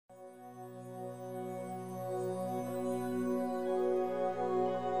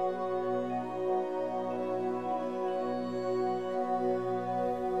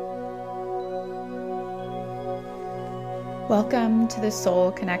Welcome to the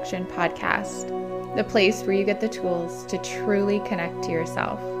Soul Connection Podcast, the place where you get the tools to truly connect to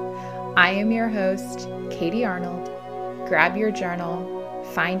yourself. I am your host, Katie Arnold. Grab your journal,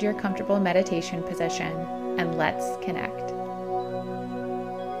 find your comfortable meditation position, and let's connect.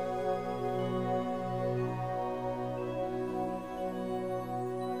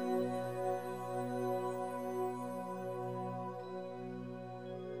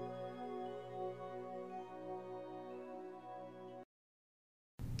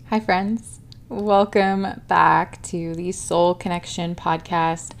 Hi friends, welcome back to the Soul Connection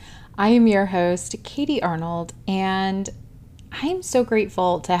Podcast. I am your host, Katie Arnold, and I am so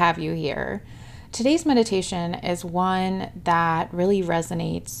grateful to have you here. Today's meditation is one that really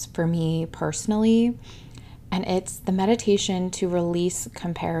resonates for me personally, and it's the meditation to release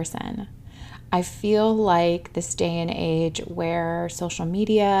comparison. I feel like this day and age where social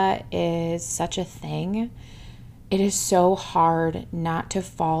media is such a thing, it is so hard not to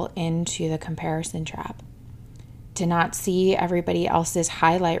fall into the comparison trap, to not see everybody else's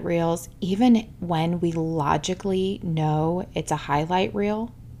highlight reels, even when we logically know it's a highlight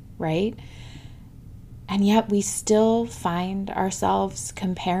reel, right? And yet we still find ourselves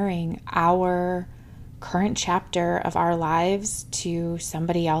comparing our current chapter of our lives to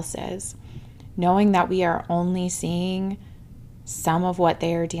somebody else's, knowing that we are only seeing some of what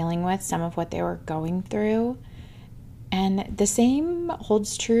they are dealing with, some of what they were going through. And the same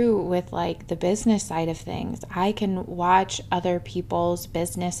holds true with like the business side of things. I can watch other people's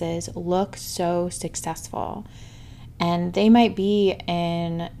businesses look so successful, and they might be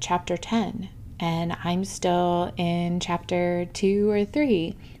in chapter 10 and I'm still in chapter 2 or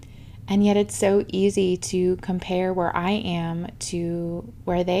 3. And yet it's so easy to compare where I am to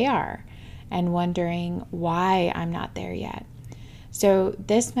where they are and wondering why I'm not there yet. So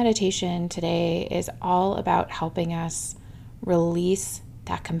this meditation today is all about helping us release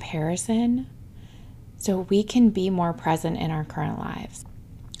that comparison so we can be more present in our current lives.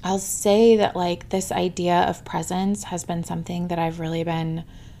 I'll say that like this idea of presence has been something that I've really been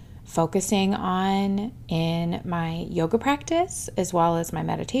focusing on in my yoga practice, as well as my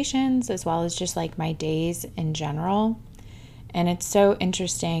meditations, as well as just like my days in general. And it's so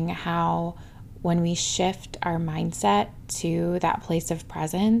interesting how when we shift our mindset to that place of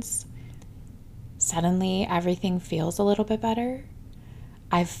presence, suddenly everything feels a little bit better.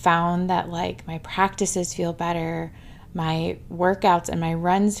 I've found that like my practices feel better, my workouts and my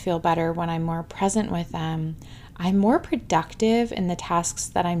runs feel better when I'm more present with them. I'm more productive in the tasks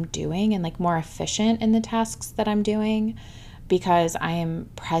that I'm doing and like more efficient in the tasks that I'm doing because I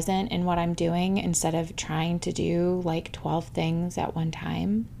am present in what I'm doing instead of trying to do like 12 things at one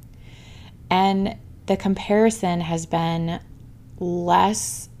time. And the comparison has been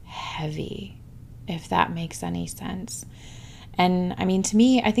less heavy, if that makes any sense. And I mean, to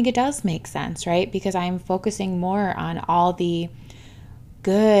me, I think it does make sense, right? Because I'm focusing more on all the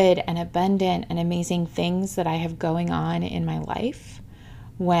good and abundant and amazing things that I have going on in my life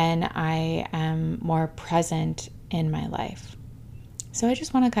when I am more present in my life. So I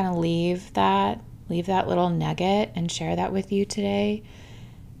just want to kind of leave that little nugget and share that with you today.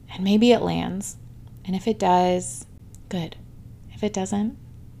 And maybe it lands. And if it does, good. If it doesn't,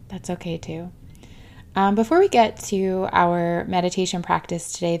 that's okay too. Before we get to our meditation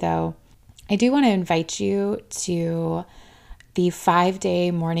practice today, though, I do want to invite you to the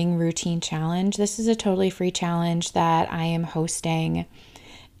 5-day morning routine challenge. This is a totally free challenge that I am hosting.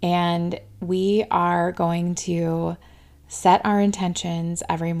 And we are going to set our intentions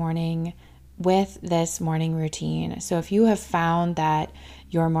every morning with this morning routine. So if you have found that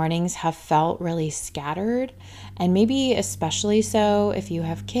your mornings have felt really scattered, and maybe especially so if you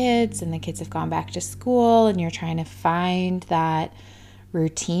have kids and the kids have gone back to school and you're trying to find that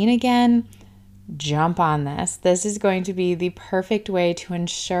routine again, jump on this. This is going to be the perfect way to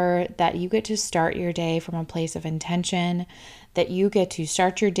ensure that you get to start your day from a place of intention, that you get to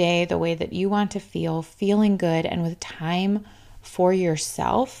start your day the way that you want to feel, feeling good and with time for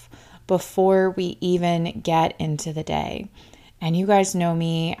yourself before we even get into the day. And you guys know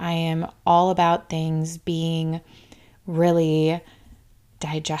me, I am all about things being really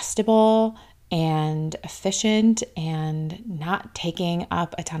digestible and efficient and not taking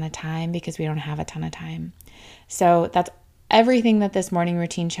up a ton of time because we don't have a ton of time. So that's everything that this morning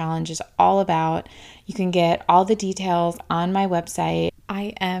routine challenge is all about. You can get all the details on my website.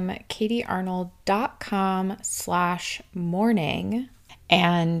 I am katiearnold.com/morning.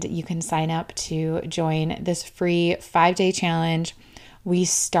 And you can sign up to join this free 5-day challenge. We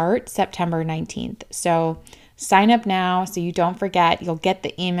start September 19th. So Sign up now so you don't forget. You'll get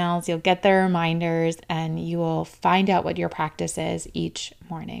the emails, you'll get the reminders, and you will find out what your practice is each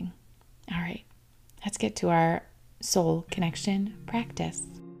morning. All right, let's get to our soul connection practice.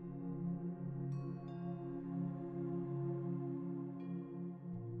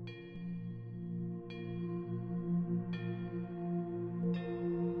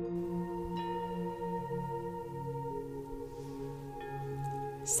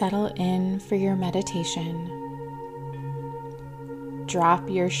 Settle in for your meditation. Drop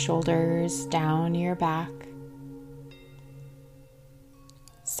your shoulders down your back.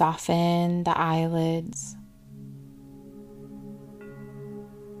 Soften the eyelids.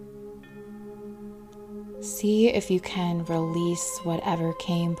 See if you can release whatever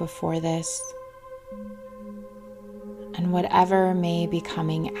came before this and whatever may be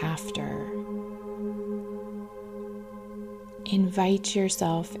coming after. Invite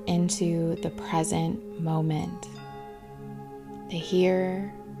yourself into the present moment, the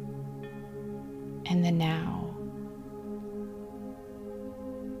here and the now.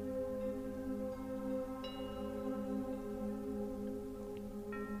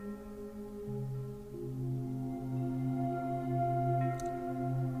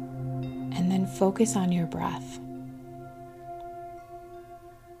 And then focus on your breath,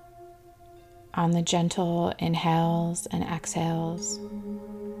 on the gentle inhales and exhales,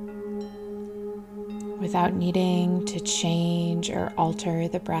 without needing to change or alter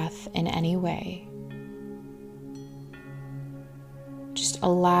the breath in any way. Just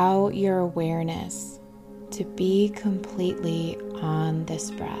allow your awareness to be completely on this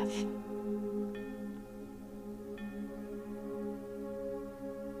breath.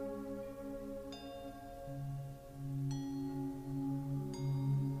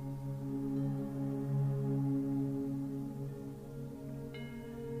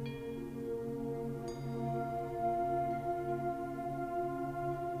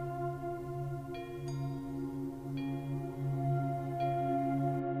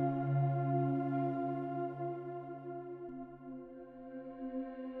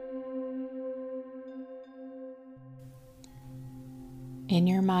 In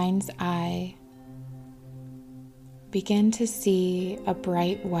your mind's eye, begin to see a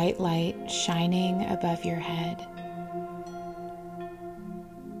bright white light shining above your head.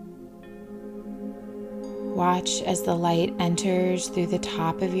 Watch as the light enters through the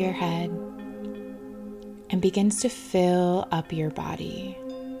top of your head and begins to fill up your body,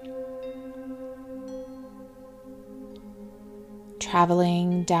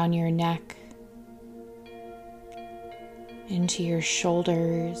 traveling down your neck, into your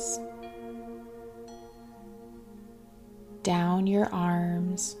shoulders, down your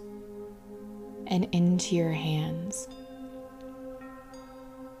arms, and into your hands.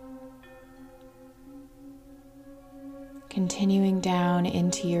 Continuing down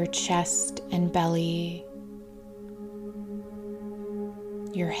into your chest and belly,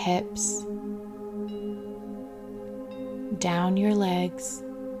 your hips, down your legs,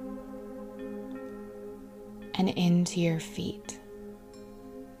 and into your feet.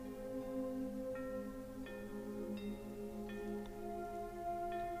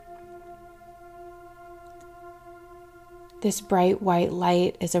 This bright white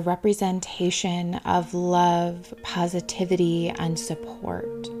light is a representation of love, positivity, and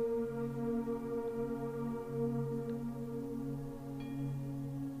support.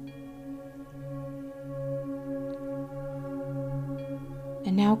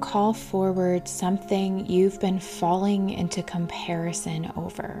 And now call forward something you've been falling into comparison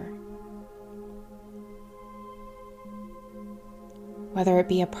over. Whether it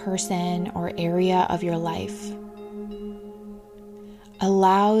be a person or area of your life,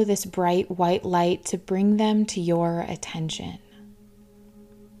 allow this bright white light to bring them to your attention.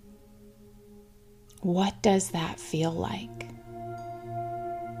 What does that feel like?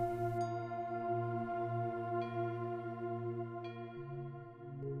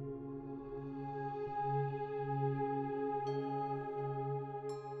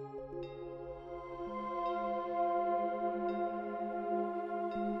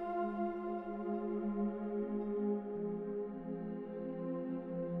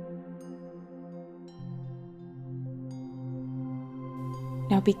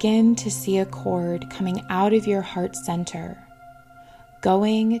 Now begin to see a cord coming out of your heart center,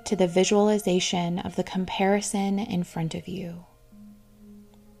 going to the visualization of the comparison in front of you.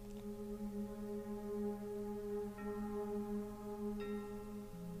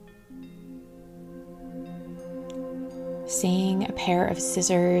 Seeing a pair of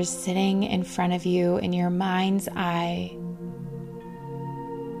scissors sitting in front of you in your mind's eye,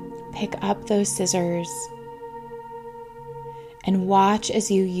 pick up those scissors and watch as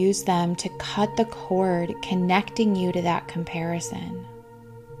you use them to cut the cord connecting you to that comparison.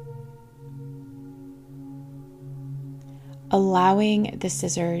 Allowing the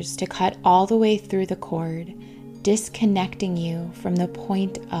scissors to cut all the way through the cord, disconnecting you from the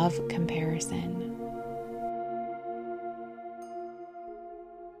point of comparison.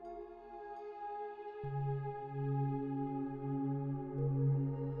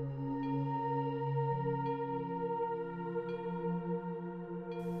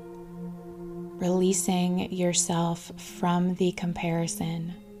 Releasing yourself from the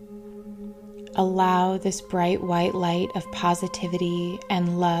comparison. Allow this bright white light of positivity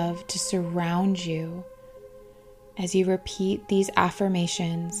and love to surround you as you repeat these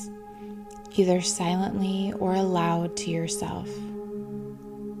affirmations, either silently or aloud to yourself.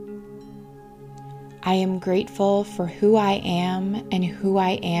 I am grateful for who I am and who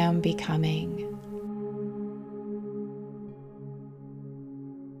I am becoming.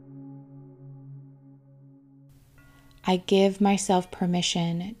 I give myself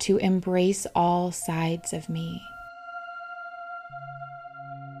permission to embrace all sides of me.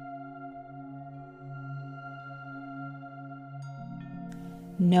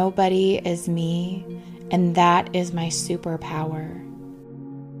 Nobody is me, and that is my superpower.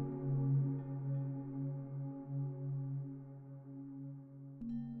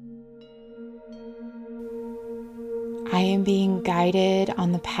 I am being guided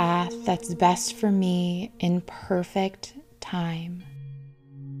on the path that's best for me in perfect time.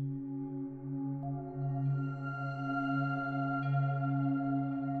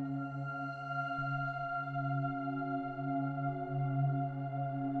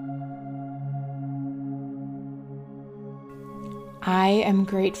 I am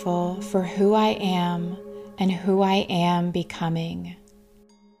grateful for who I am and who I am becoming.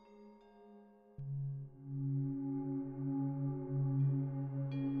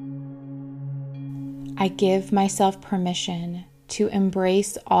 I give myself permission to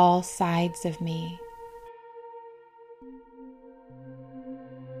embrace all sides of me.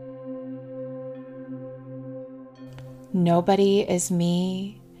 Nobody is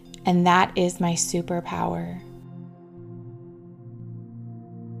me, and that is my superpower.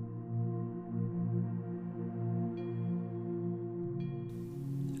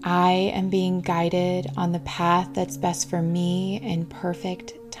 I am being guided on the path that's best for me in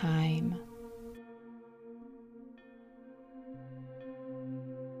perfect time.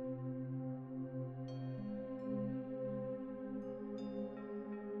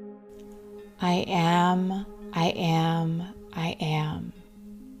 I am, I am, I am.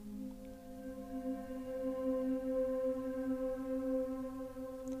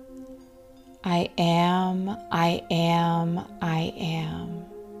 I am, I am, I am.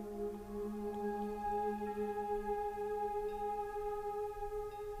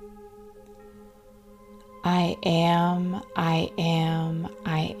 I am, I am,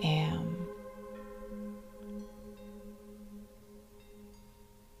 I am.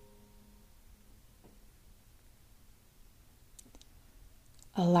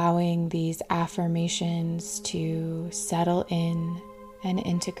 Allowing these affirmations to settle in and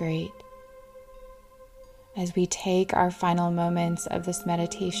integrate as we take our final moments of this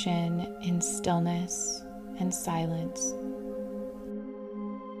meditation in stillness and silence.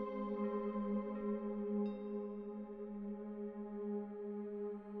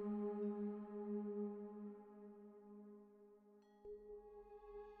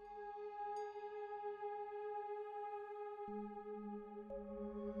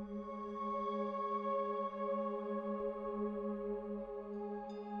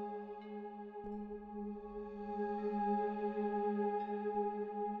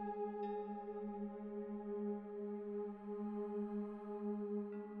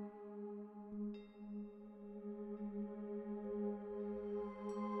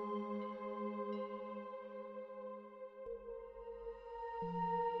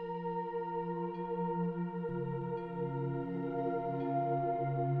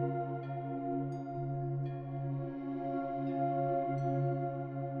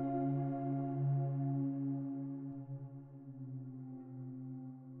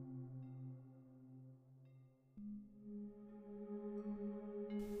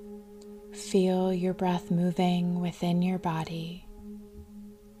 Feel your breath moving within your body.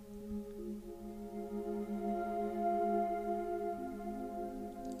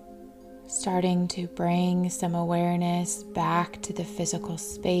 Starting to bring some awareness back to the physical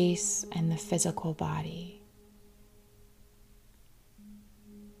space and the physical body.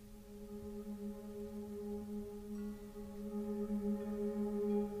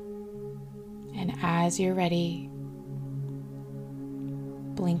 And as you're ready,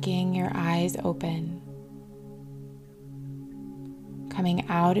 blinking your eyes open, coming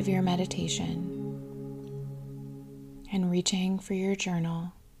out of your meditation and reaching for your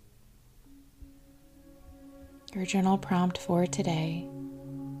journal. Your journal prompt for today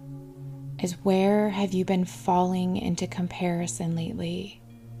is, where have you been falling into comparison lately?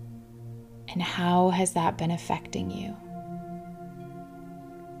 And how has that been affecting you?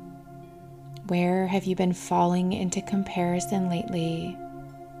 Where have you been falling into comparison lately?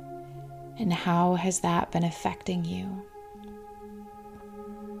 And how has that been affecting you?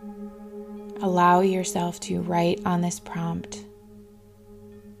 Allow yourself to write on this prompt,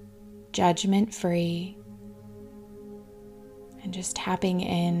 judgment-free, and just tapping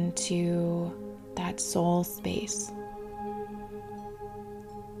into that soul space.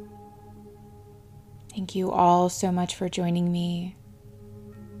 Thank you all so much for joining me.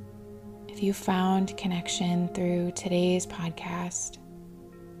 If you found connection through today's podcast,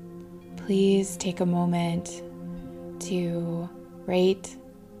 please take a moment to rate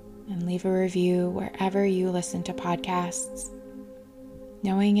and leave a review wherever you listen to podcasts,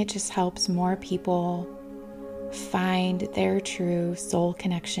 knowing it just helps more people find their true soul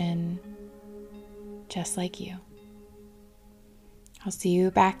connection just like you. I'll see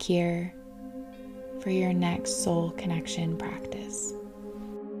you back here for your next soul connection practice.